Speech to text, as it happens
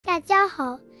大家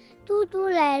好，嘟嘟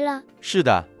来了。是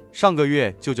的，上个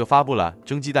月舅舅发布了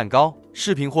蒸鸡蛋糕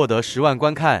视频，获得10万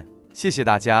观看，谢谢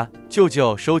大家。舅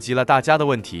舅收集了大家的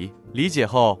问题，理解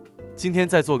后，今天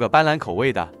再做个斑斓口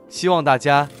味的，希望大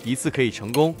家一次可以成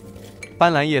功。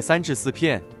斑斓叶3至4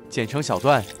片，剪成小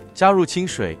段，加入清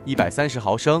水130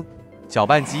毫升，搅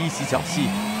拌机一起搅细。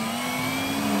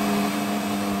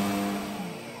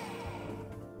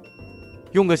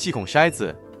用个细孔筛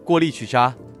子过滤去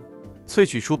渣，萃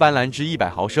取出斑斓汁100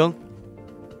毫升。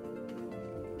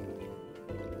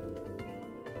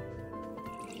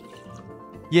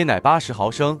椰奶80毫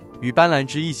升，与斑斓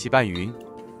汁一起拌匀。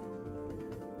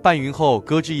拌匀后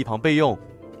搁置一旁备用。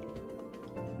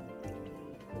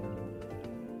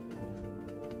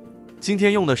今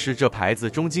天用的是这牌子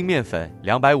中筋面粉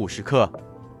250克，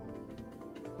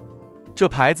这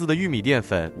牌子的玉米淀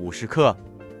粉50克。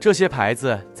这些牌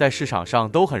子在市场上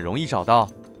都很容易找到。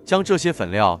将这些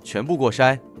粉料全部过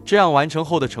筛，这样完成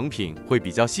后的成品会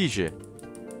比较细致。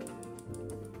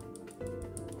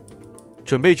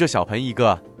准备这小盆一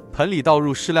个，盆里倒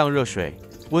入适量热水，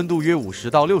温度约50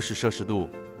到60摄氏度。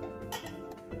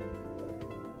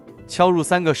敲入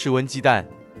3个室温鸡蛋，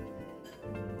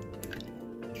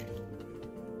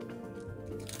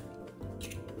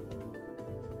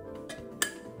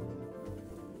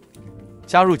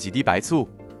加入几滴白醋，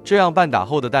这样拌打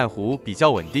后的蛋糊比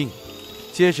较稳定。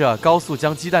接着高速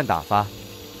将鸡蛋打发，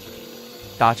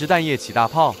打至蛋液起大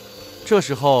泡，这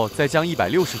时候再将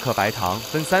160克白糖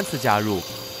分3次加入。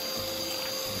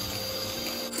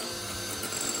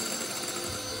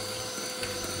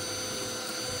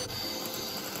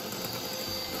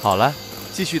好了，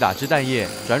继续打至蛋液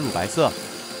转乳白色。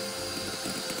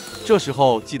这时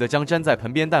候记得将粘在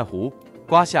盆边蛋糊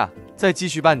刮下，再继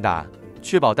续拌打，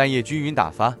确保蛋液均匀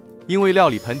打发。因为料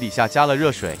理盆底下加了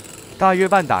热水，大约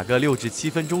拌打个6至7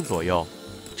分钟左右，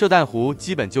这蛋糊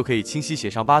基本就可以清晰写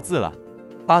上8字了，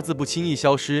八字不轻易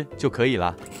消失就可以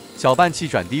了。搅拌器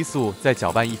转低速，再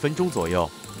搅拌1分钟左右，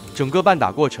整个拌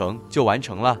打过程就完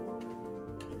成了。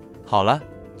好了，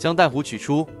将蛋糊取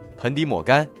出，盆底抹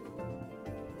干。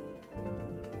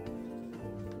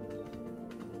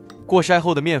过筛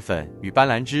后的面粉与斑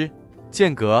斓汁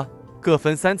间隔各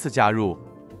分3次加入。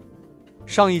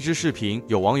上一支视频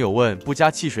有网友问不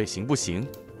加汽水行不行？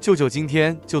舅舅今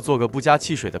天就做个不加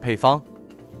汽水的配方。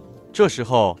这时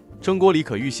候蒸锅里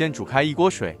可预先煮开1锅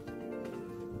水，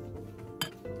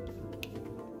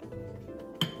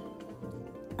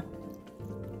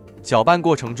搅拌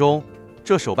过程中，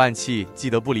这手拌器记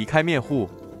得不离开面糊，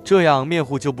这样面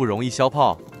糊就不容易消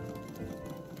泡。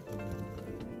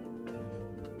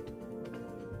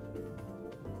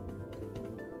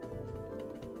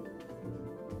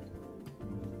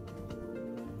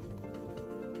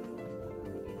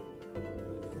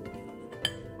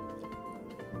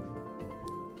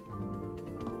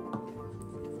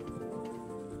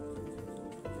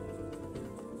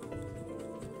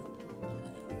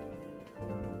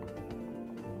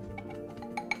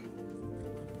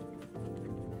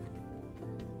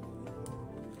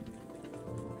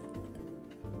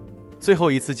最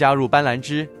后一次加入斑斓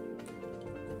汁，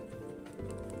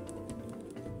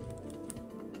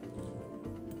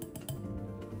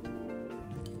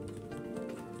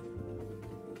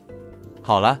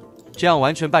好了，这样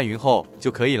完全拌匀后就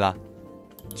可以了。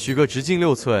取个直径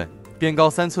6寸、边高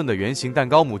3寸的圆形蛋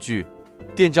糕模具，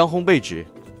垫张烘焙纸，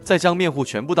再将面糊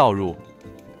全部倒入，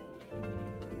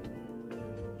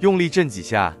用力震几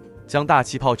下，将大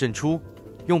气泡震出，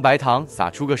用白糖撒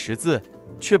出个10字。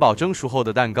确保蒸熟后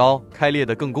的蛋糕开裂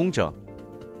得更工整。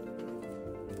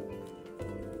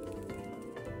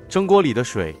蒸锅里的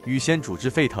水预先煮至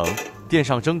沸腾，垫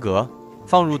上蒸格，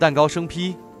放入蛋糕生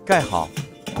坯，盖好。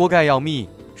锅盖要密，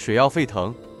水要沸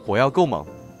腾，火要够猛。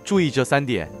注意这3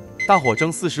点，大火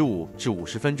蒸45至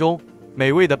50分钟，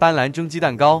美味的斑斓蒸鸡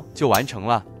蛋糕就完成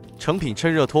了。成品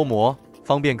趁热脱模，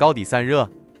方便糕底散热。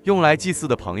用来祭祀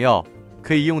的朋友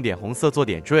可以用点红色做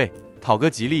点缀，讨个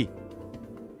吉利。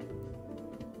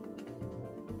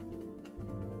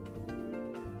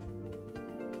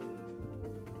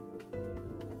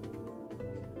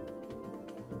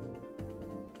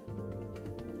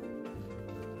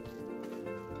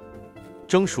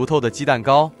蒸熟透的鸡蛋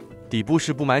糕底部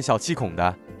是布满小气孔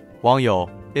的。网友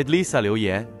Edlisa 留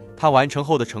言，它完成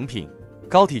后的成品，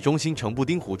糕体中心呈布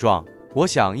丁糊状，我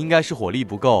想应该是火力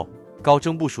不够，糕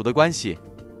蒸不熟的关系。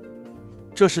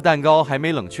这是蛋糕还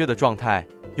没冷却的状态，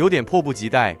有点迫不及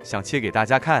待想切给大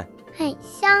家看。很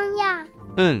香呀。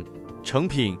成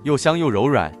品又香又柔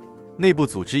软，内部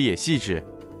组织也细致。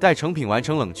待成品完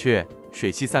成冷却，水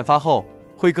汽散发后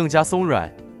会更加松软，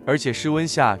而且室温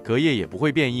下隔夜也不会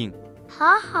变硬。好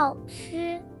好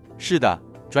吃。是的，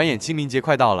转眼清明节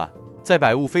快到了，在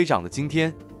百物飞涨的今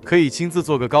天，可以亲自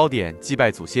做个糕点祭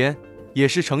拜祖先，也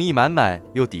是诚意满满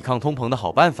又抵抗通膨的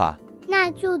好办法。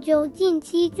那舅舅近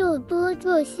期就多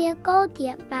做些糕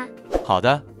点吧。好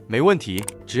的，没问题，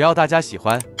只要大家喜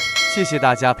欢。谢谢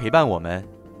大家陪伴我们，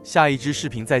下一支视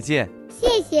频再见。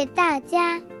谢谢大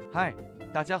家。嗨，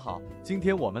大家好，今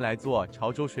天我们来做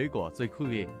潮州水果最酷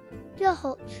烈，这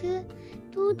好吃，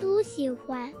嘟嘟喜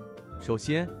欢。首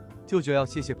先，舅舅要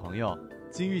谢谢朋友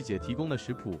金玉姐提供的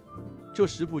食谱，这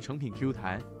食谱成品 Q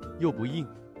弹又不硬，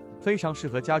非常适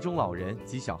合家中老人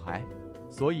及小孩，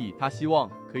所以他希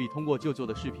望可以通过舅舅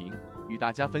的视频与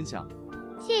大家分享。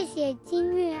谢谢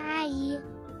金玉阿姨。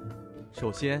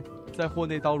首先，在锅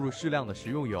内倒入适量的食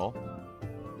用油，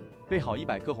备好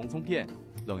100克红葱片，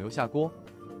冷油下锅，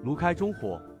炉开中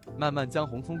火，慢慢将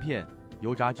红葱片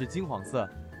油炸至金黄色。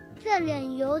这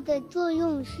冷油的作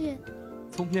用是，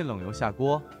葱片冷油下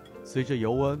锅，随着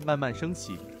油温慢慢升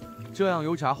起，这样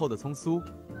油炸后的葱酥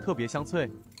特别香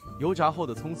脆。油炸后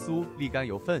的葱酥沥干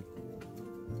油分，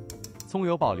葱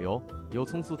油保留，由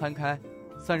葱酥摊开，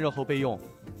散热后备用。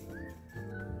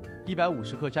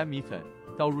150克粘米粉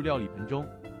倒入料理盆中，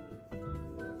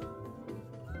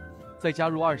再加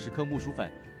入20克木薯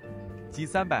粉及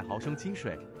300毫升清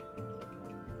水。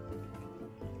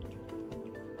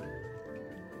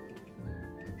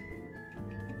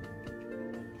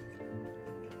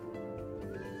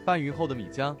拌匀后的米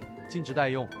浆静置待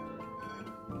用。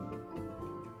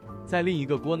在另一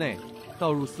个锅内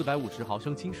倒入450毫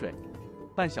升清水，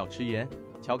半小匙盐，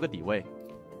调个底味。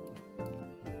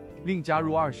另加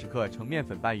入20克澄面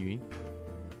粉拌匀。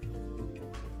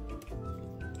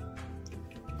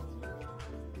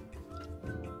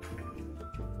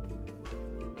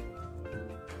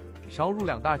烧入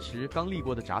2大匙刚沥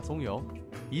过的炸葱油，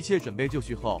一切准备就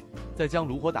绪后，再将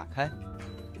炉火打开。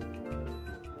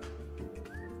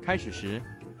开始时，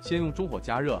先用中火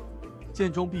加热，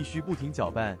间中必须不停搅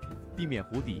拌，避免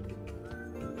糊底。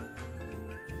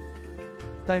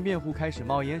待面糊开始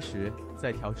冒烟时，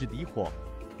再调至低火。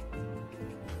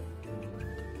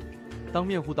当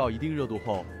面糊到一定热度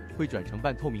后，会转成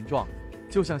半透明状，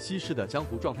就像西式的浆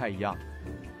糊状态一样。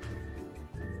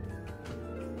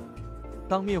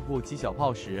当面糊起小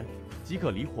泡时，即可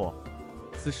离火。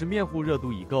此时面糊热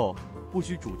度已够，不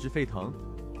需煮至沸腾。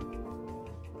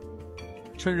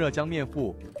趁热将面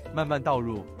糊慢慢倒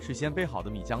入事先备好的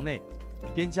米浆内，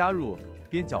边加入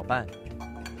边搅拌。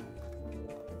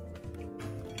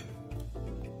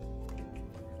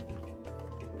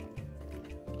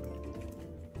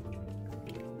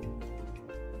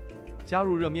加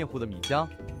入热面糊的米浆，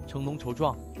呈浓稠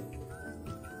状。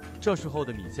这时候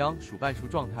的米浆属半熟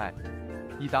状态，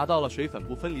已达到了水粉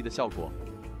不分离的效果。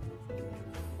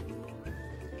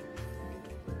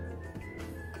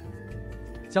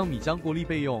将米浆过滤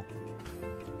备用。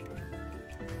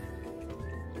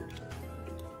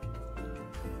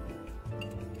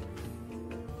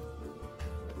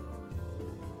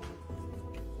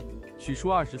取出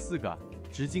24个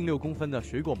直径6公分的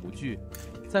水果模具，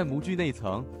在模具内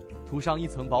层涂上一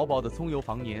层薄薄的葱油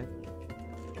防粘。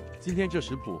今天这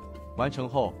食谱完成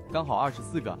后刚好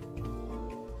24个。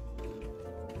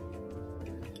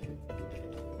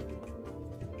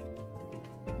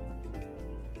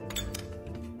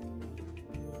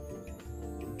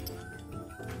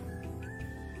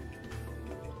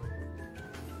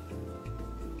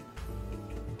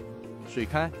水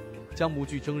开，将模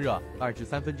具蒸热2至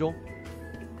3分钟。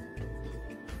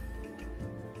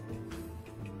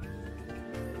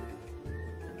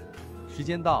时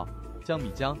间到，将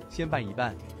米浆先拌一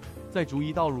拌，再逐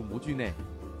一倒入模具内，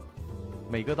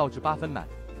每个倒至8分满。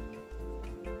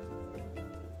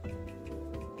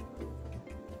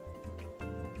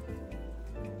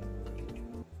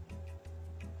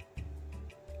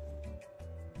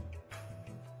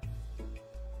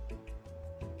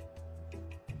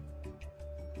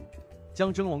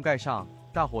将蒸笼盖上，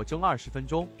大火蒸20分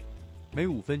钟，每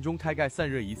5分钟开盖散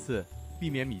热一次，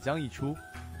避免米浆溢出，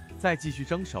再继续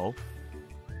蒸熟。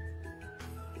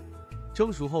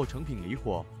蒸熟后成品离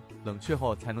火，冷却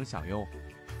后才能享用。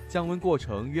降温过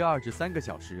程约2至3个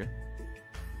小时。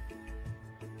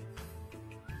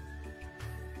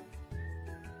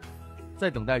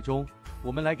在等待中，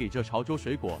我们来给这潮州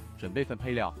水果准备份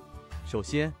配料。首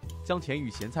先，将甜与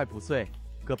咸菜脯碎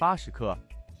各80克，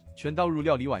全倒入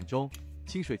料理碗中，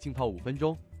清水浸泡5分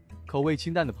钟。口味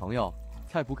清淡的朋友，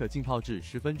菜脯可浸泡至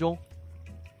10分钟。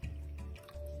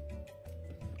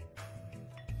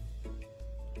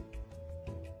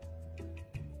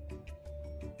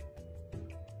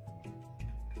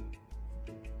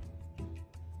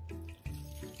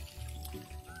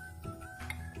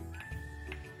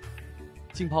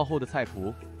浸泡后的菜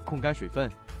脯控干水分，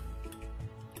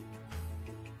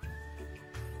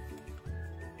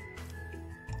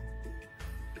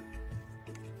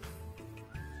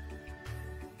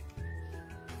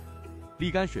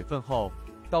沥干水分后，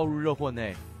倒入热锅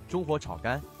内，中火炒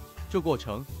干。这过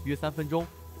程约3分钟。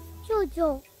舅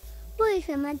舅，为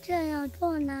什么这样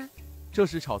做呢？这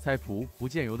是炒菜脯不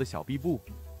见油的小秘步。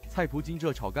菜脯经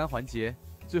这炒干环节，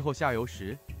最后下油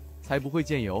时才不会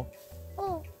见油。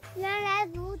哦，原来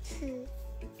如此。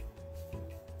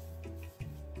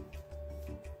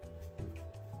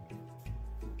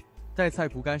待菜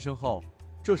脯干生后，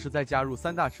这时再加入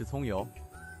3大匙葱油，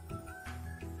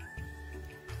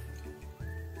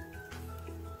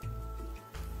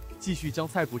继续将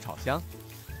菜脯炒香。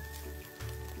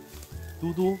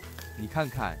嘟嘟，你看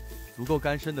看，足够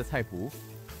干身的菜脯，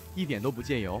一点都不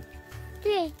见油。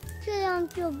对，这样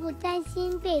就不担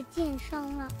心被溅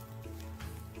伤了。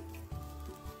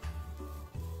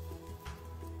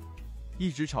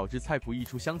一直炒至菜脯溢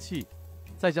出香气，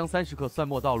再将30克蒜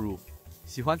末倒入。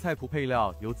喜欢菜脯配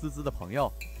料油滋滋的朋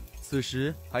友，此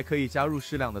时还可以加入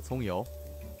适量的葱油。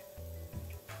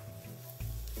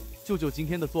舅舅今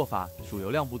天的做法属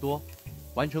油量不多，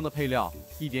完成的配料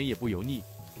一点也不油腻，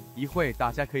一会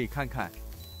大家可以看看。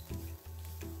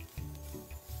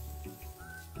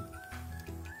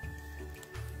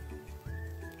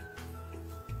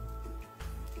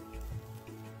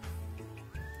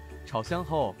炒香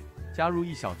后，加入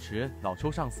1小匙老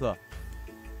抽上色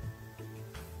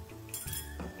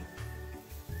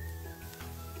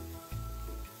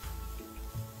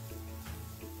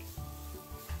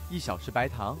，1小匙白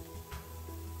糖，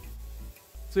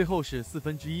最后是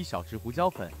1/4小匙胡椒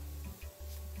粉，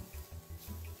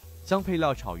将配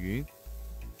料炒匀。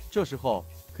这时候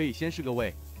可以先试个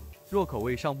味，若口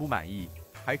味尚不满意，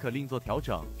还可另做调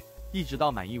整，一直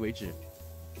到满意为止。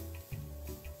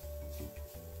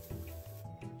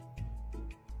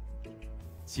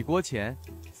起锅前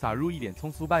撒入1点葱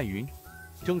酥拌匀，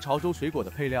蒸潮州水果的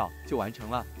配料就完成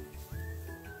了。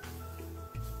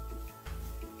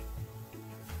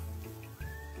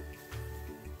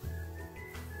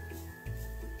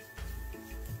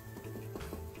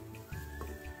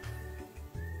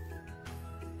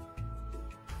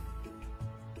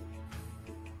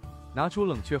拿出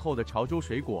冷却后的潮州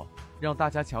水果，让大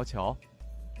家瞧瞧。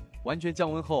完全降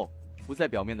温后，浮在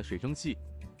表面的水蒸气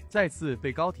再次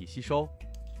被膏体吸收。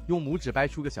用拇指掰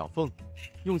出个小缝，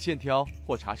用线挑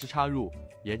或茶匙插入，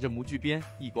沿着模具边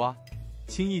一刮，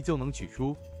轻易就能取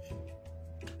出。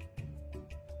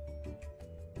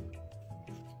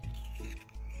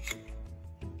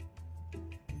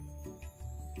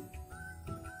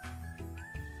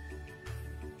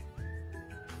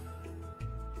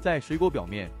在水果表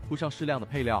面铺上适量的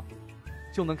配料，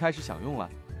就能开始享用了。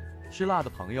吃辣的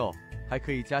朋友还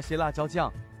可以加些辣椒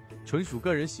酱，纯属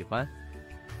个人喜欢。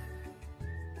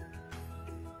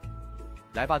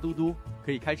来吧，嘟嘟，可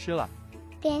以开吃了。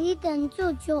等一等，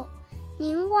舅舅，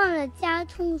您忘了加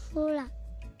葱酥了。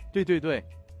对，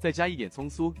再加1点葱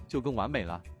酥就更完美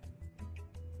了。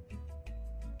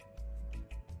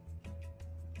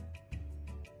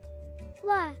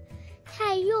哇，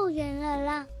太诱人了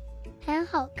啦！很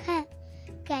好看，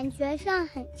感觉上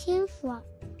很清爽，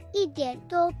一点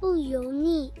都不油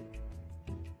腻。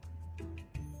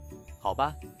好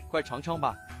吧，快尝尝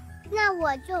吧。那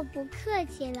我就不客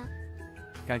气了。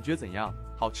感觉怎样？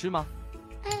好吃吗？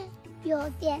有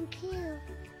点 Q，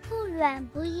 不软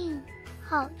不硬，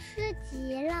好吃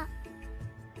极了。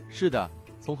是的，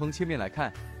从横切面来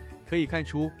看，可以看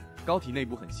出膏体内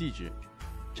部很细致，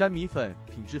粘米粉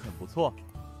品质很不错，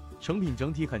成品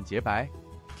整体很洁白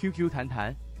，QQ 弹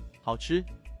弹，好吃。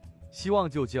希望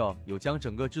舅舅有将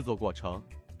整个制作过程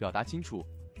表达清楚。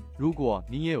如果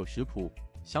您也有食谱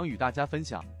想与大家分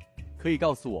享，可以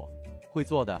告诉我，会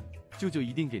做的舅舅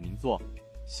一定给您做。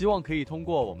希望可以通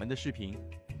过我们的视频，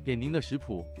给您的食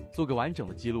谱做个完整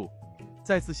的记录。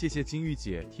再次谢谢金玉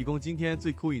姐提供今天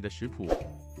最酷颖的食谱。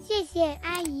谢谢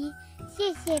阿姨，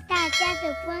谢谢大家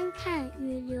的观看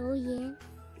与留言，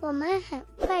我们很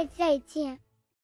快再见。